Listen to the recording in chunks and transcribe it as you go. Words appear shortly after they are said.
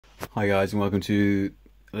Hi guys, and welcome to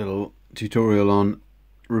a little tutorial on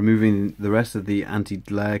removing the rest of the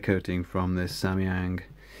anti-glare coating from this Samyang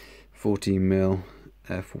 14mm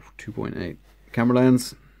f2.8 camera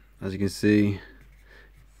lens. As you can see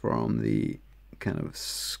from the kind of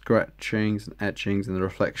scratchings and etchings and the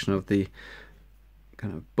reflection of the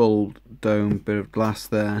kind of bold dome bit of glass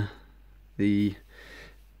there, the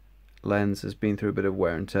lens has been through a bit of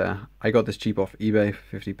wear and tear. I got this cheap off eBay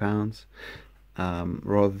for £50.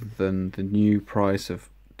 Rather than the new price of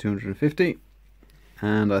 $250,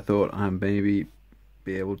 and I thought I'd maybe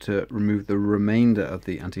be able to remove the remainder of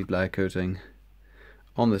the anti-glare coating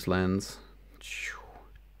on this lens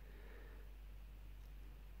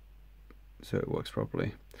so it works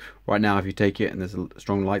properly. Right now, if you take it and there's a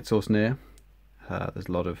strong light source near, there's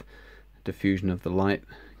a lot of diffusion of the light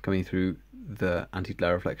coming through the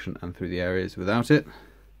anti-glare reflection and through the areas without it.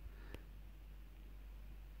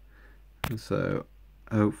 And so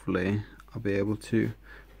hopefully I'll be able to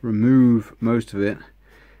remove most of it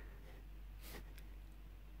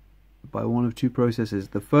by one of two processes.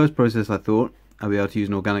 The first process, I thought I'll be able to use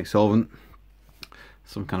an organic solvent,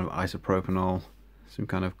 some kind of isopropanol, some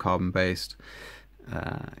kind of carbon based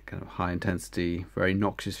kind of high intensity, very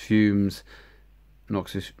noxious fumed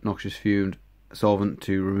solvent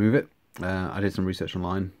to remove it. I did some research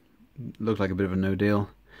online, looked like a bit of a no deal,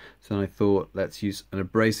 so I thought let's use an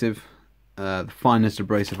abrasive. The finest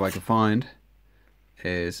abrasive I could find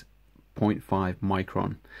is 0.5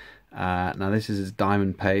 micron. Now this is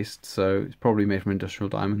diamond paste, so it's probably made from industrial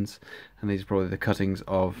diamonds, and these are probably the cuttings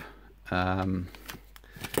of the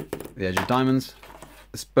edge of diamonds.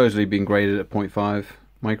 It's supposedly being graded at 0.5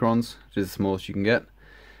 microns, which is the smallest you can get.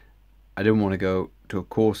 I didn't want to go to a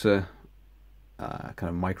coarser kind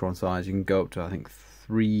of micron size. You can go up to, I think,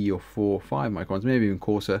 3 or 4 or 5 microns, maybe even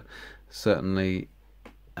coarser. Certainly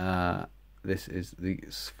this is the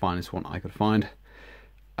finest one I could find.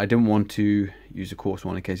 I didn't want to use a coarse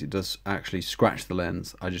one in case it does actually scratch the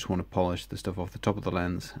lens. I just want to polish the stuff off the top of the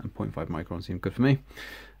lens, and 0.5 microns seemed good for me.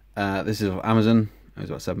 This is off Amazon. It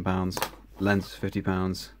was about £7. Lens is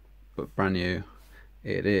 £50, but brand new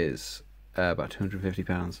it is about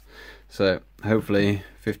 £250. So hopefully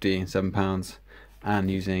 £57, and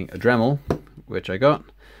using a dremel, which I got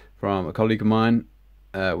from a colleague of mine,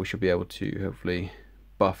 we should be able to hopefully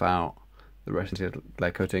buff out the rest of the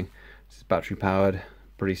glare coating. This is battery powered,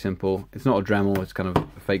 pretty simple. It's not a dremel, it's kind of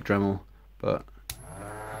a fake dremel, but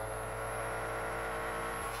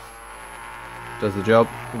does the job.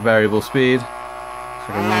 Variable speed, so I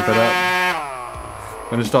can ramp it up. I'm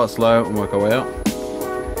going to start slow and work our way up,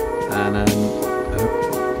 and then